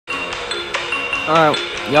Alright,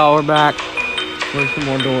 y'all, we're back. There's some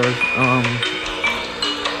more doors.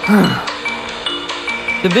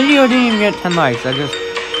 The video didn't even get 10 likes. I don't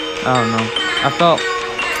know. I felt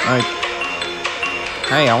like,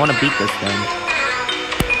 hey, I want to beat this thing.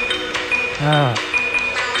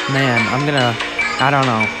 Man, I don't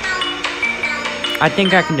know. I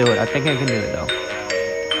think I can do it. I think I can do it, though.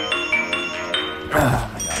 Oh,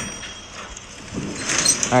 my God.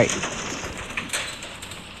 Alright.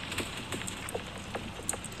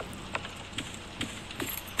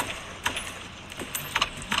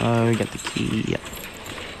 We got the key. Yeah.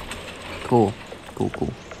 Cool.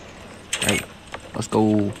 Cool. Alright. Let's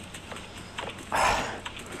go.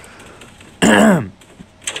 I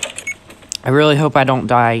really hope I don't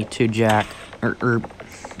die to Jack. Or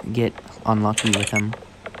get unlucky with him.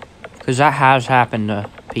 Because that has happened to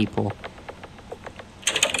people.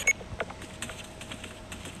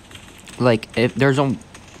 Like, if there's a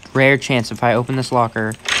rare chance if I open this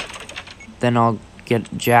locker, then I'll get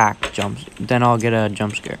then I'll get a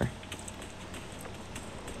jump scare.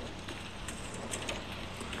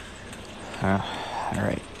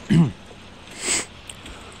 Alright.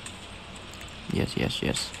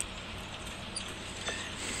 Yes.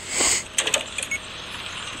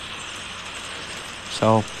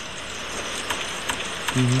 So.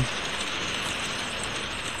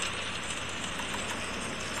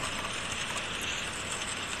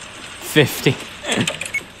 50.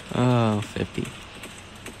 Oh, 50.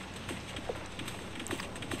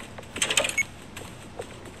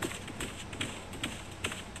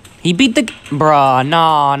 He beat the... Bruh,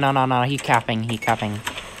 no. He capping. He be capping.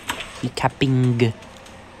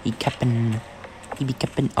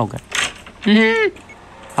 Oh, God.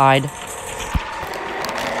 Hide.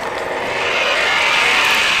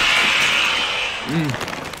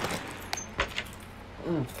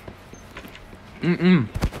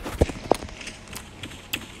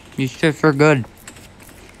 These shits are good.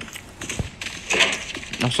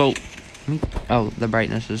 Also, oh, the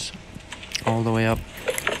brightness is all the way up.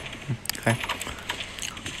 Okay.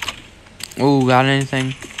 Oh, got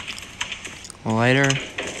anything? A lighter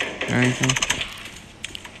or anything?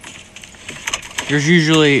 There's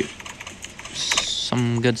usually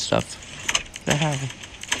some good stuff. What the hell?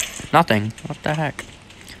 Nothing. What the heck?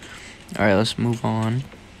 Alright, let's move on.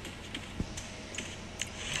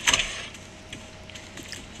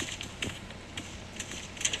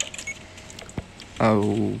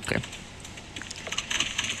 Oh, okay.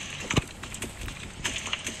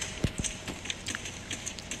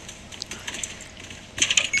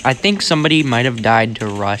 I think somebody might have died to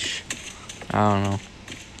rush. I don't know.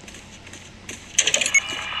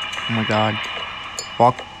 Oh my God.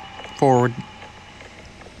 Walk forward.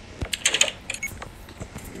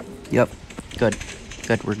 Yep. Good.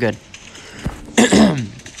 We're good.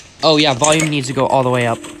 Oh yeah, volume needs to go all the way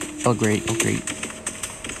up. Oh great.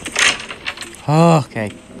 Oh,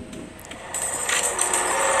 okay.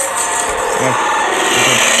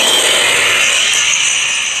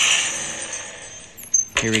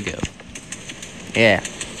 Here we go. Yeah.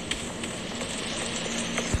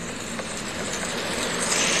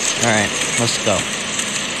 Alright, let's go.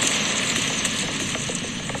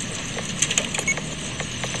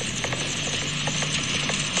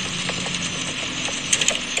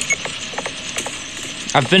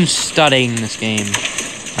 I've been studying this game,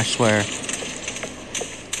 I swear.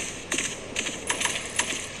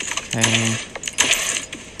 Okay.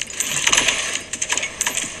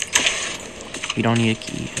 You don't need a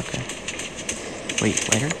key, okay. Wait,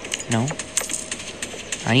 lighter? No?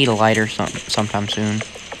 I need a lighter sometime soon.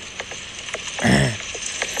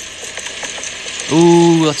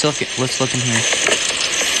 Ooh, let's look in here.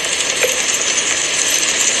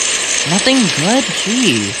 Nothing good?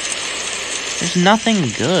 Gee. There's nothing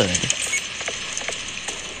good.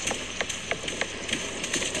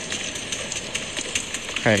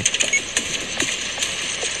 Okay.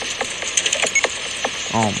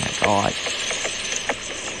 Oh my God.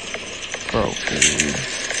 Bro.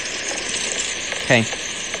 Okay.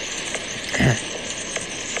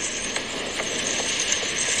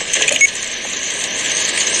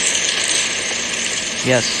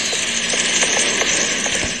 Yes.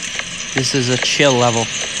 This is a chill level.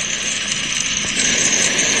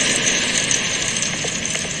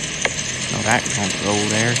 No, that won't go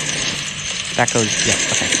there. That goes, yeah,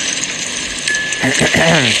 okay.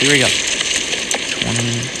 Here we go. 20.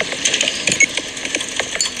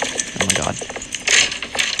 Oh my God.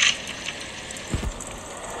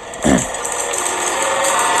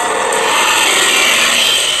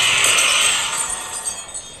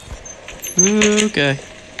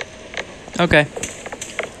 Okay.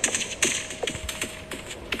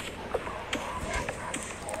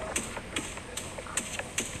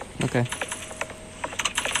 Okay.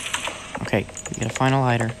 Okay, we gotta find a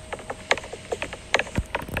lighter.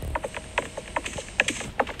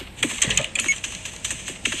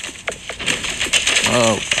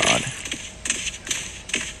 Oh, God.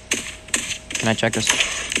 Can I check this?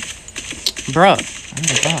 Bruh.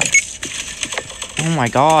 Oh, my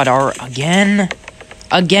God. Again?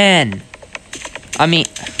 Again. I mean...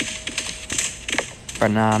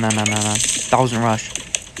 Bruh, nah. That wasn't Rush.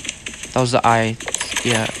 That was the eye.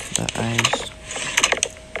 Yeah, the eyes.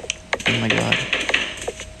 Oh, my God.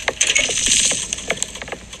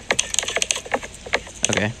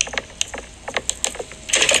 Okay.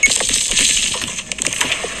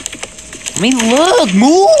 I mean, look!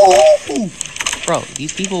 Move! Bro,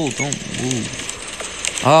 these people don't move.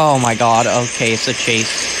 Oh my God, okay, it's a chase.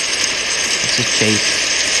 It's a chase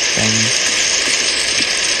thing.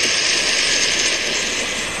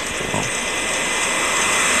 Oh.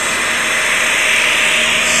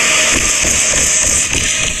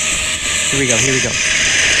 Here we go.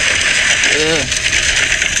 Ugh.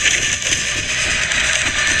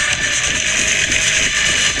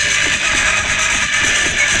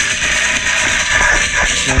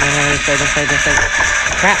 No, this way.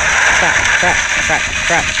 Crap.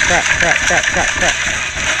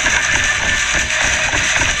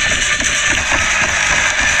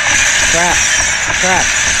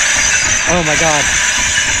 Oh my God.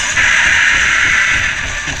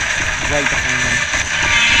 He's right behind me.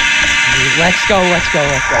 Let's go.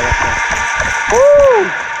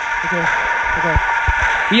 Woo! Okay.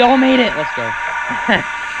 We all made it. Let's go.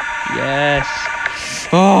 Yes.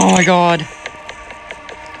 Oh my God.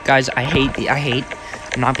 Guys, I hate.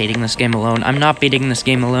 I'm not beating this game alone. I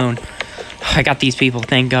got these people,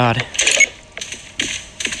 thank God.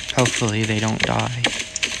 Hopefully they don't die.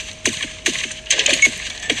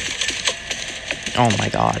 Oh my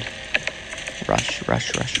God. Rush.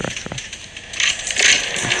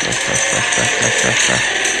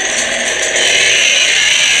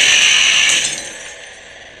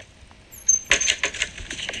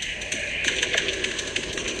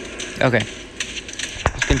 Okay.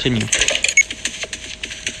 Let's continue.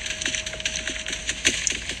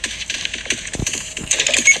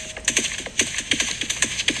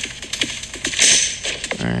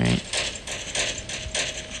 Alright.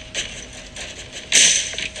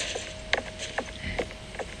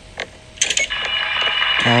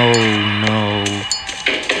 Oh no.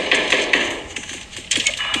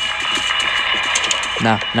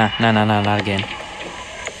 Nah, not again.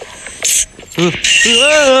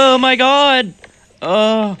 Oh my God!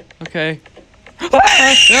 Oh, okay.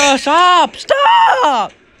 Stop!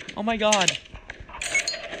 Oh my God.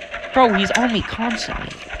 Bro, he's on me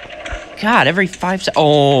constantly. God, every 5 seconds.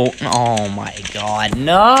 Oh my God,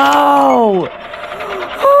 no!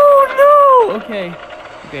 Oh no! Okay,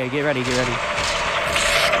 get ready.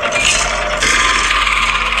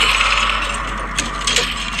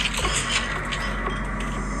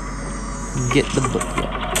 Get the booklet.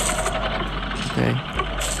 Okay.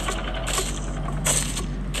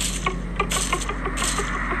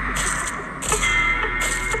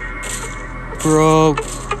 Bro.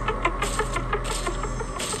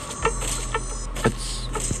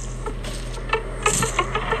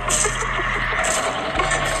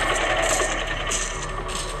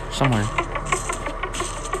 Somewhere.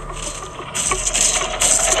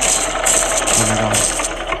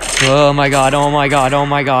 Oh my God. Oh my God. Oh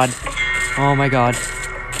my God. Oh my God.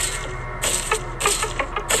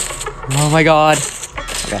 Oh my God.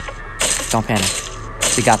 Okay. Don't panic.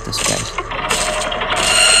 We got this, guys.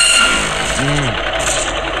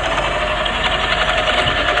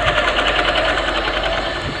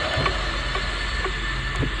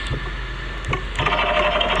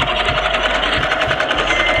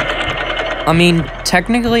 I mean,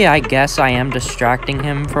 technically, I guess I am distracting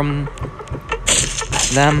him from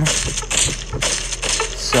them.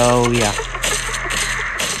 So, yeah.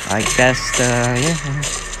 I guess, yeah.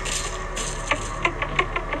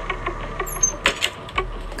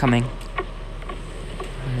 Coming.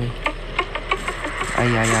 Ay.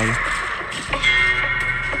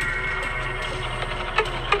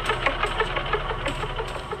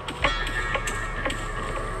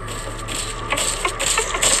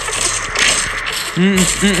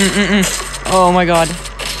 Oh my God.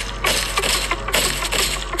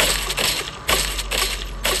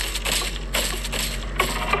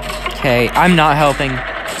 Okay, I'm not helping.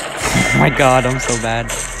 Oh my God, I'm so bad.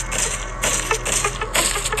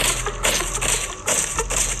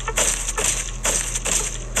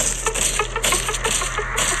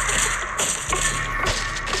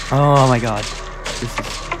 Oh my God.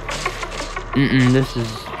 This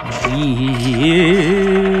is This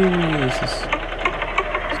is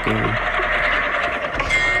scary.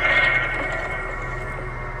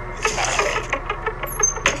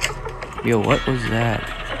 Yo, what was that?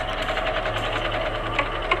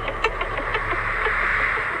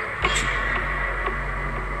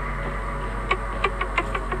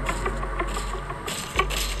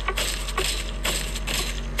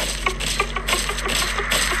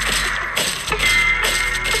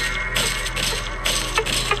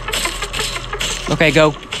 Okay,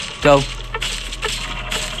 go. Go.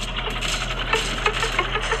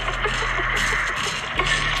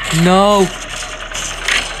 No.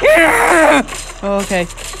 Yeah! Okay.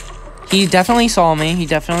 He definitely saw me. He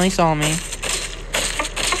definitely saw me.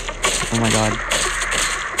 Oh my god.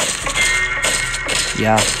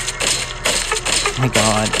 Yeah. Oh my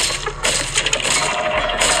god.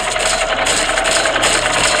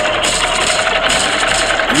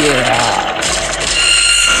 Yeah.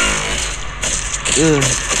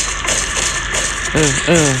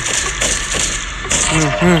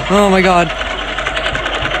 Oh my god.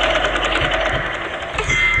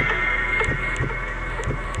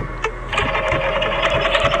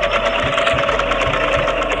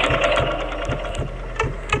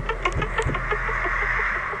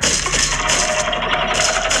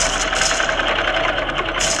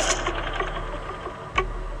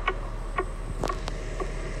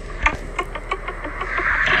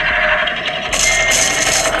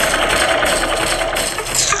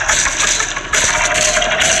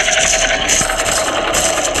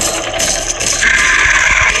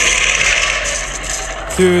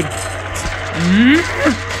 Dude.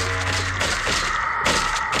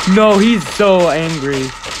 No, he's so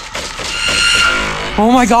angry.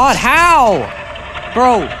 Oh my god, how?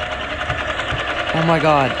 Bro. Oh my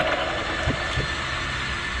god.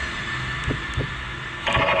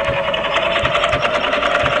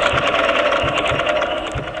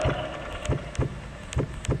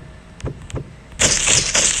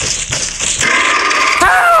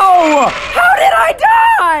 How? How did I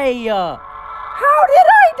die? How did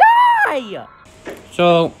I die?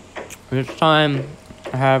 So, this time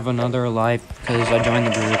I have another life because I joined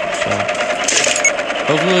the group, so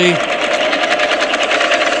hopefully I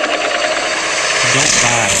don't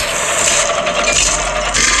die.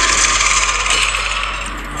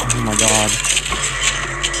 Oh my god.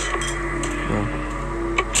 Whoa.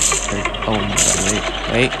 Wait. Oh my god,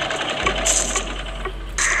 wait.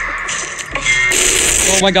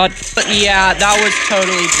 Oh my god. But yeah, that was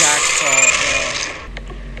totally Jack's fault.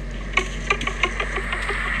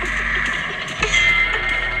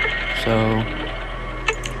 So,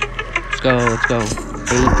 let's go.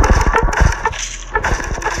 8.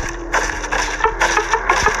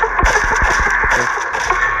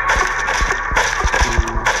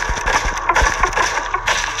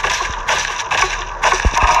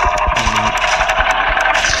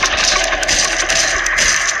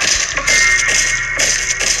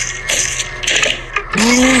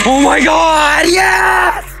 Oh my god,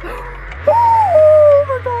 yes! Oh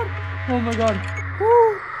my god, oh my god.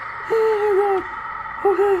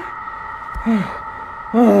 Okay.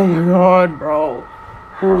 Oh my god, bro.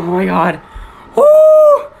 Oh my god.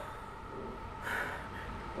 Oh!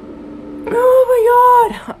 Oh my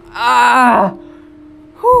god. Ah!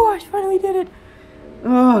 Oh, I finally did it.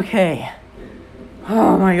 Okay.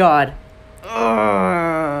 Oh my god.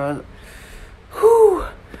 Whew.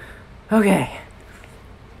 Okay.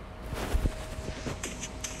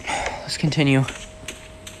 Let's continue.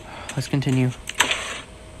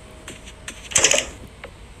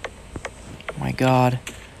 Oh my god.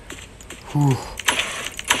 Whew.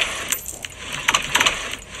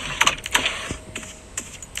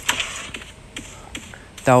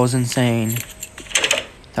 That was insane.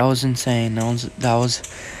 That was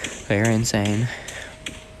very insane.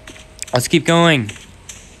 Let's keep going.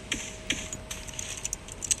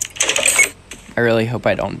 I really hope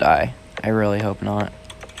I don't die. I really hope not.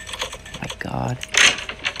 Oh my god.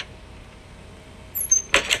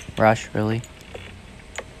 Rush, really?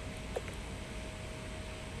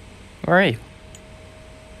 Where are you?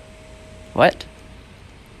 What?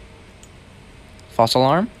 False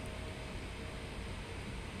alarm?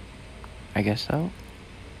 I guess so.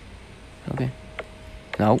 Okay.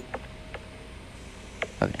 No.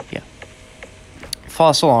 Okay, yeah.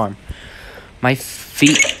 False alarm. My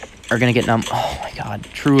feet are gonna get numb. Oh my god.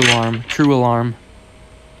 True alarm.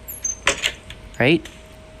 Right?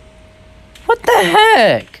 What the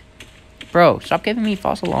heck? Bro, stop giving me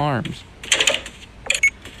false alarms.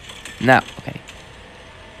 No, okay.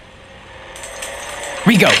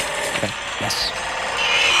 We go. Okay, yes.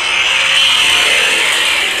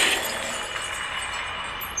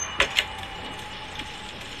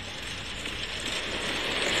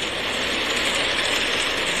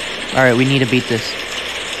 Alright, we need to beat this.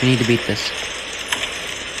 We need to beat this.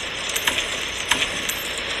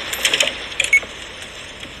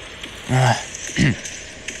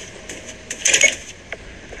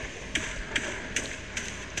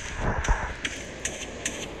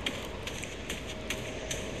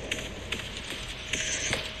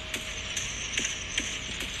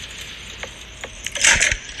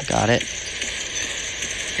 Got it.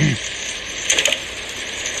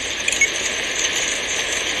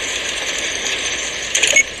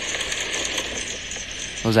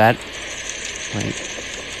 What was that? Wait.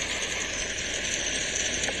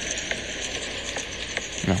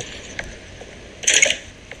 No.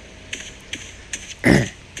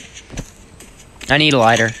 I need a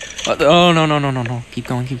lighter. Oh, no, no, no, no, no. Keep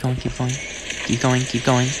going, keep going, keep going. Keep going, keep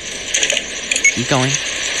going. Keep going.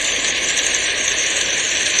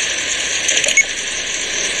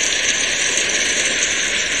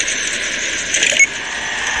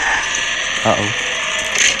 Uh-oh.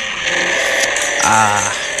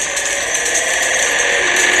 Ah.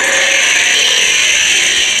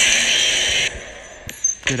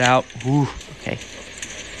 Get out. Ooh, okay.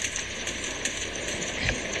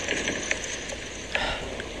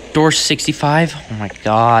 Door 65? Oh my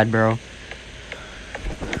god, bro.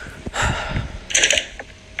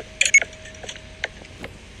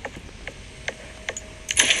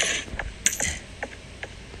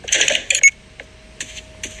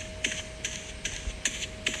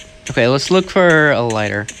 Okay, let's look for a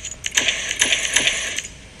lighter.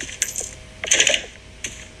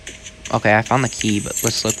 Okay, I found the key, but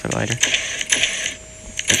let's look for a lighter.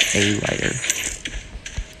 Like a lighter.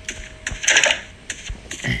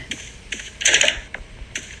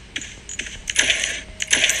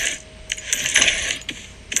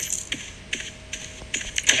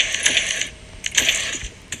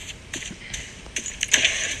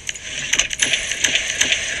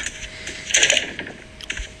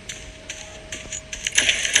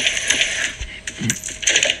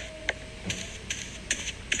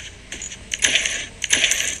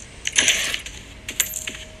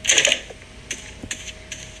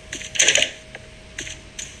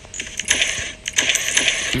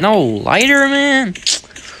 No lighter, man.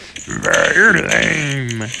 Very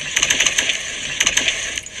lame.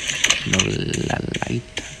 No light.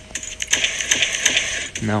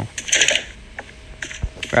 No.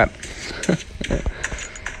 Crap.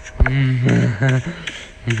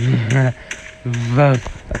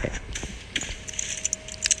 Okay.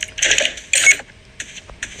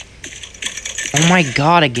 Oh my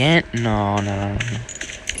god, again? No, no, no, no.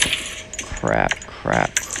 Crap,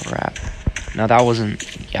 crap, crap. No, that wasn't...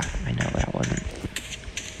 Yeah, I know that wasn't...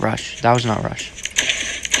 Rush. That was not Rush.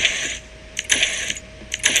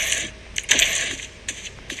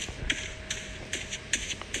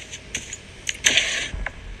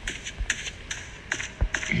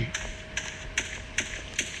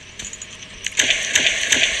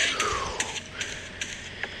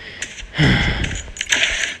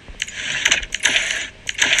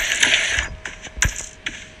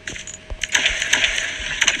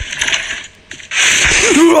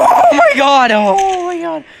 Oh my god! Oh my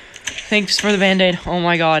god! Thanks for the band-aid. Oh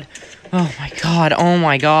my god. Oh my god. Oh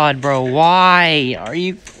my god, bro. Why are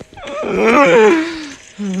you... Oh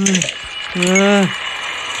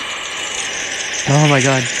my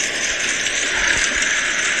god.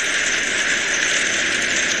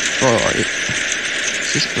 Bro, is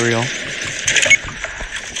this for real?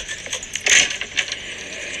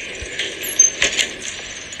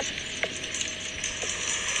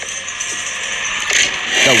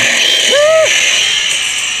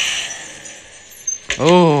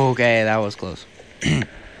 Oh, okay, that was close.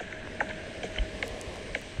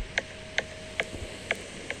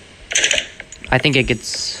 I think it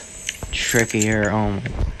gets trickier. Oh my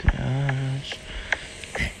gosh.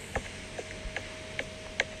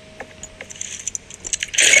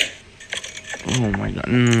 Oh my god.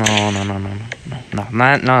 No, no, no, no, no,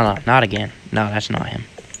 no, no, not again. No, that's not him.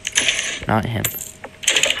 Not him.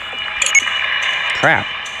 Crap.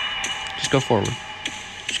 Just go forward.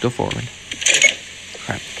 Just go forward.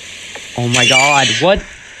 Crap. Oh my god, what?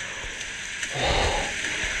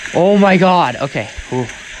 Oh my god, okay. Ooh.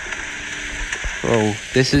 Bro,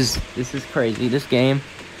 this is crazy, this game.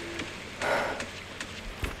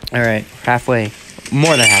 Alright, halfway.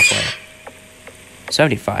 More than halfway.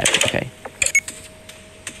 75, okay.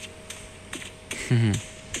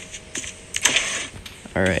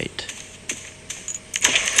 Alright.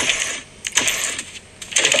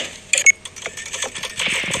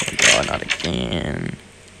 Oh my god, not again.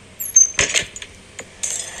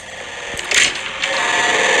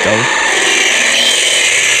 Go.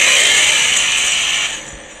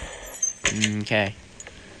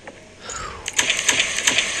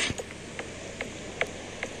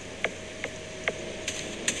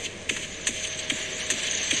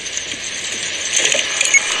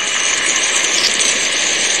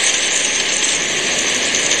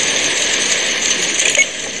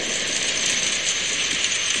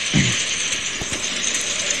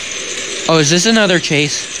 Oh, is this another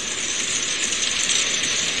chase?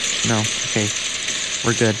 No. Okay.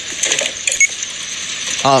 We're good.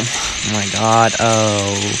 Oh my god.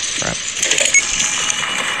 Oh, crap.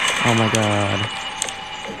 Oh my god.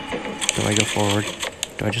 Do I go forward?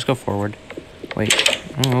 Do I just go forward? Wait.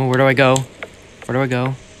 Oh, where do I go? Where do I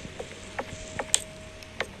go?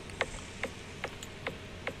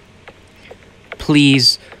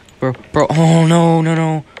 Please. Bro. Oh,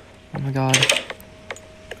 no. Oh my god.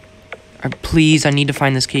 Please, I need to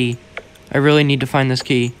find this key. I really need to find this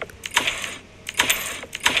key.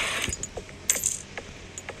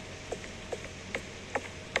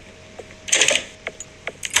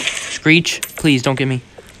 Screech, please don't get me.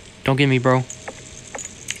 Don't get me, bro.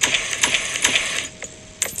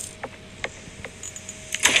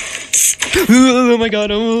 Oh my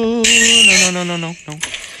god. Oh, no.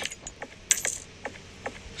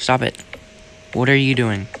 Stop it. What are you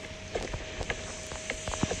doing?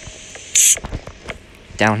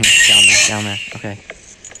 Down there. Okay.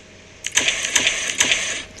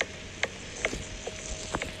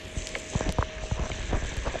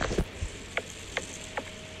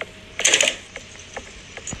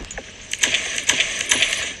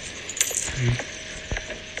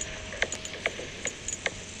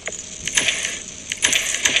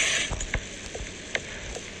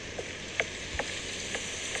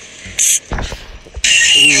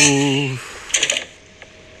 Ooh.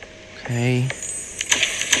 Okay.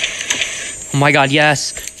 Oh my god,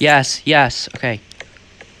 yes. Okay.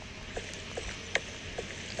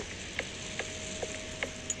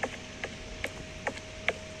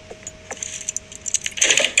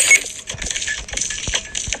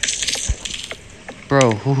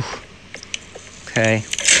 Bro, whew. Okay.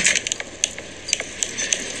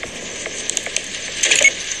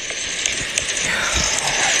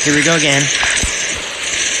 Here we go again.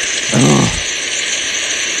 Ugh.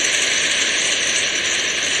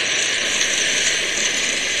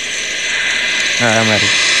 Alright, I'm ready.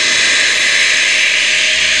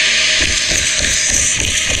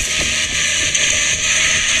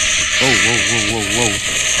 Oh,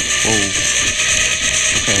 whoa.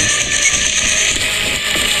 Okay.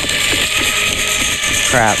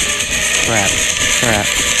 Crap.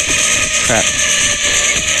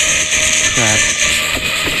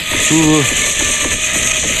 Ooh.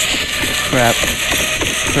 Crap.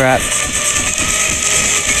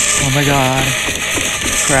 Oh my god.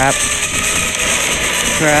 Crap.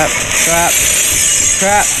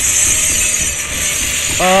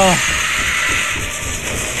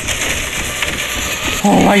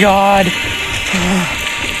 Oh my god.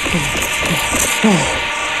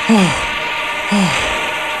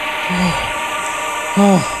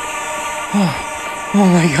 Oh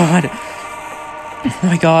my god. Oh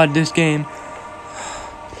my god, this game.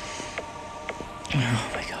 Oh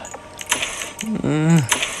my god.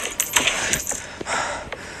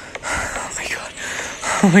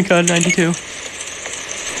 Oh my god, 92.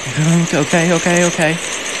 Okay.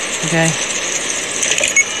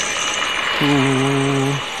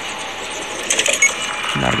 Ooh.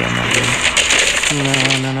 Not again.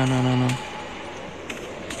 No.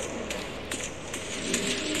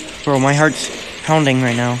 Bro, my heart's pounding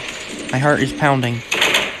right now. My heart is pounding.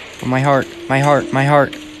 My heart.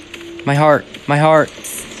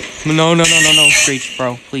 No. Screech,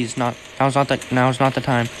 bro. Please, not. Now's not the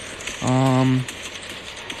time.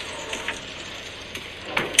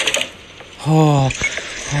 Oh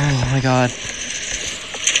my god.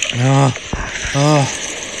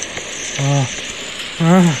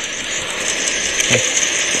 Okay.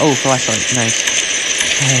 Oh, flashlight. Nice.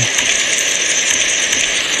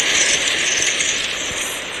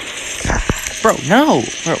 Bro, no!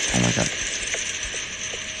 Bro, oh my god.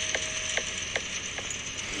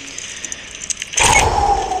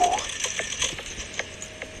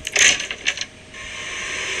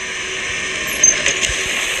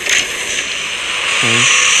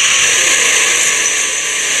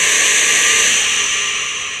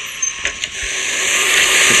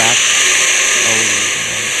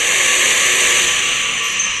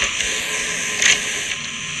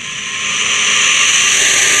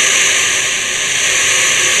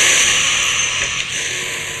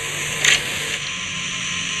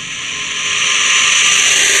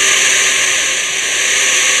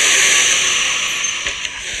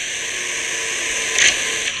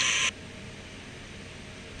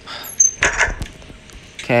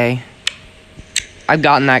 Okay. I've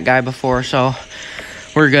gotten that guy before, so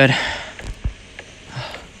we're good.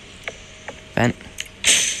 Vent.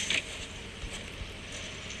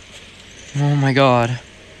 Oh my god.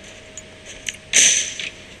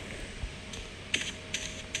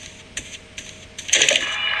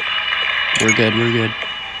 We're good. We're good.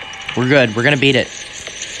 We're good. We're gonna beat it.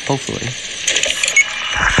 Hopefully.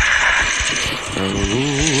 Oh,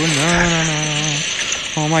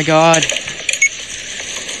 no. Oh my god.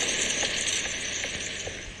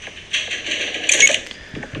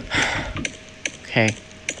 Okay.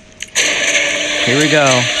 Here we go.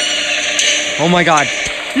 Oh my god.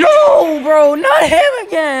 No, bro, not him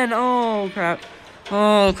again. Oh crap.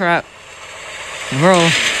 Oh crap. Bro.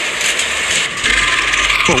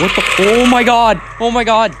 Bro, what the? Oh my god. Oh my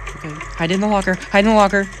god. Okay. Hide in the locker. Hide in the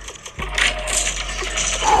locker.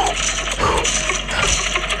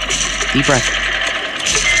 Deep breath.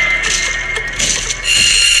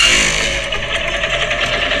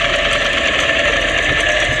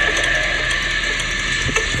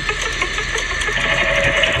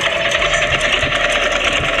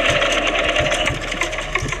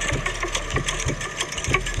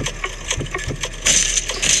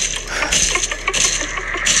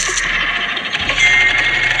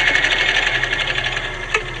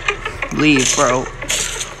 Leave, bro.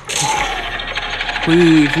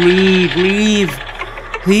 Leave, leave, leave.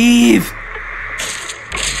 Leave.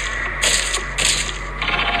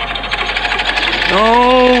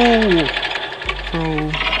 No.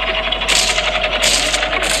 Bro.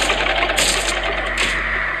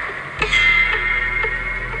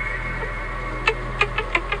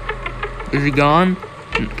 Is he gone?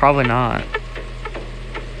 Probably not.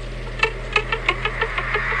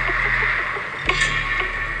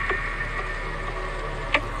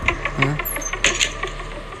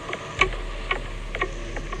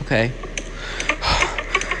 Okay.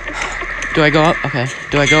 Do I go up? Okay.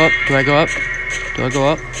 Do I go up? Do I go up? Do I go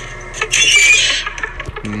up?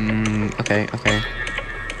 Okay, okay.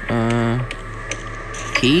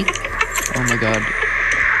 Key? Oh my god.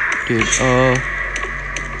 Dude,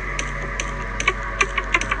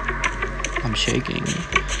 I'm shaking.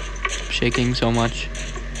 I'm shaking so much.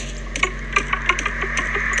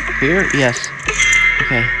 Here? Yes.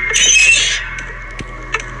 Okay.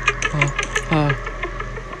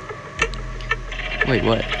 Wait,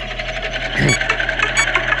 what?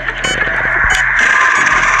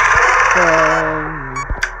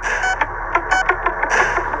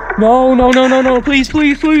 No, no, no, no, no, please,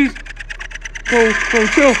 please, please. Go, go,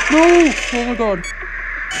 chill. No! Oh my god.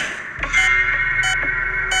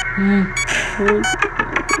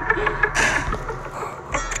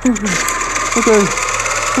 Okay,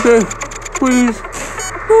 okay, please.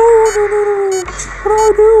 No, no, no, no. What do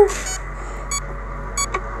I do?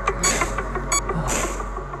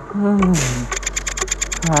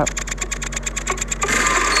 Crap.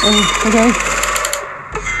 Okay.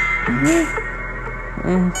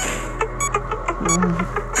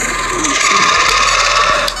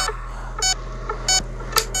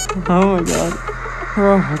 Oh my god.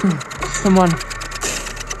 Oh, okay. Come on.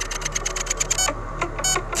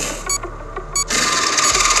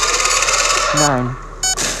 Nine.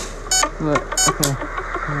 Okay.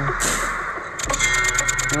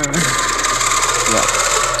 Yeah.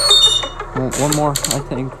 One more, I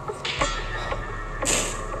think.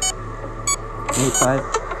 8, 5.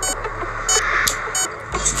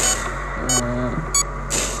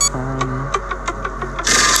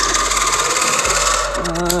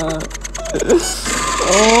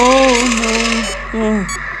 Oh no.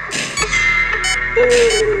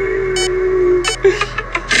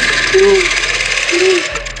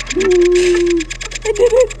 I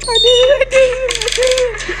did it.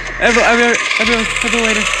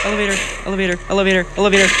 Elevator.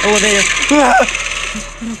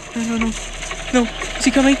 No. Is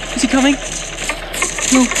he coming?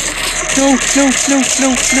 No.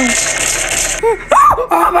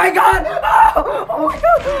 Oh my god. Oh my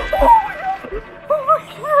god.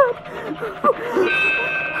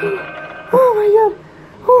 Oh my god.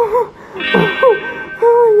 Oh my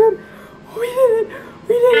god.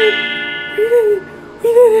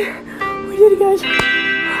 We did it, guys. Oh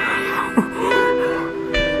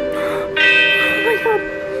my god.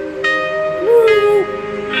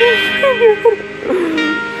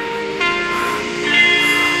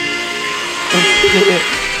 We did it.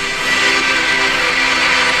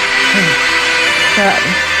 God.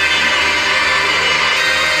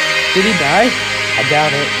 Did he die? I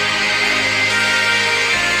doubt it.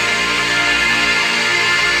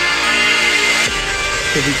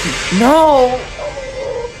 No!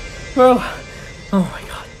 Bro. Oh my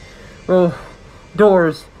god. Bro.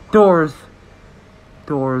 Doors.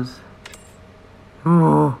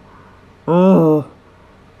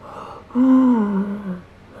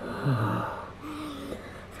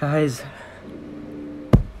 Guys.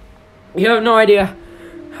 You have no idea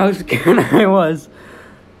how scared I was.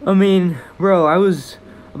 I mean, bro, I was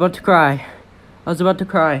About to cry. I was about to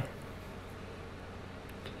cry.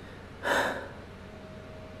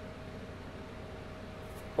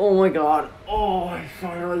 Oh my god. Oh, I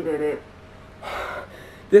finally did it.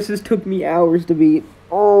 This has took me hours to beat.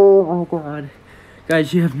 Oh my god.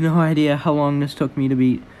 Guys, you have no idea how long this took me to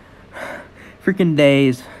beat. Freaking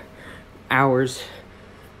days. Hours.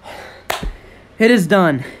 It is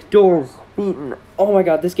done. Doors beaten. Oh my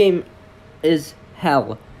god, this game is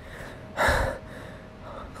hell.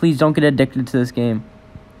 Please don't get addicted to this game.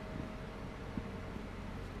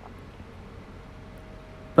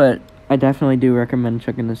 But I definitely do recommend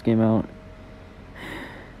checking this game out.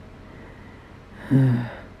 I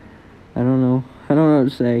don't know what to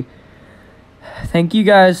say. Thank you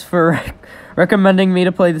guys for recommending me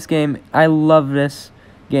to play this game. I love this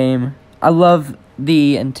game. I love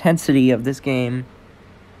the intensity of this game.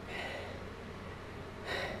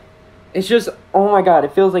 It's just, oh my god,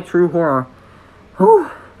 it feels like true horror.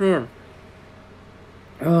 Whew, man.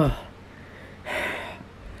 Ugh.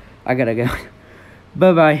 I gotta go.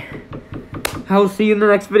 Bye-bye. I'll see you in the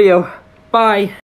next video. Bye.